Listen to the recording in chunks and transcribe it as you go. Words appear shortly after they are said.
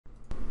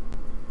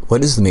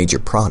What is the major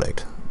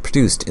product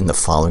produced in the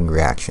following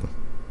reaction?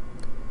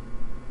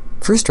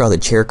 First, draw the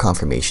chair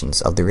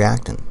conformations of the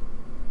reactant.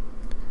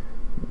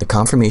 The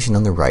conformation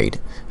on the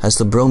right has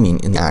the bromine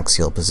in the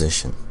axial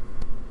position.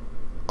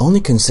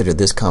 Only consider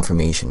this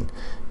conformation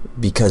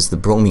because the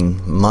bromine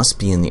must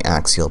be in the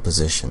axial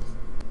position.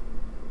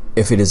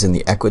 If it is in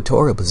the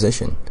equatorial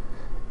position,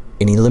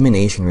 an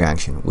elimination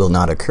reaction will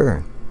not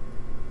occur.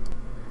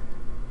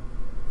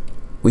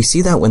 We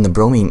see that when the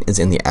bromine is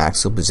in the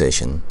axial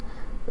position,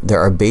 there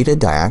are beta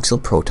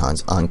diaxial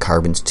protons on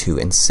carbons 2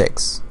 and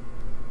 6.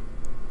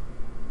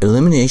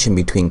 Elimination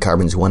between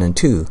carbons 1 and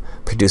 2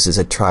 produces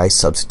a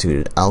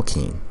tri-substituted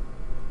alkene.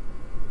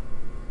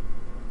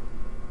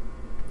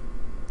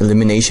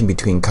 Elimination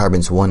between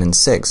carbons 1 and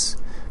 6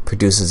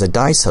 produces a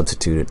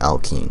di-substituted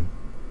alkene.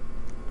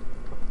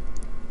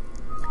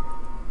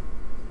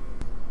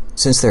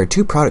 Since there are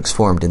two products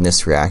formed in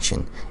this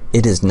reaction,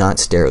 it is not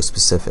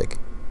stereospecific.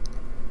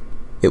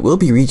 It will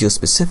be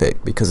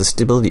regiospecific because the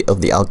stability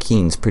of the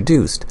alkenes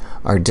produced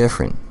are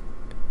different.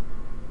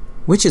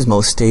 Which is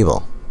most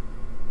stable?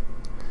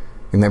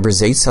 Remember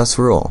Zaisev's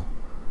rule.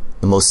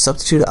 The most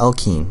substituted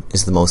alkene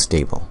is the most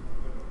stable.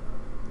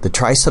 The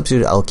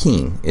tri-substituted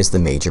alkene is the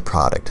major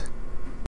product.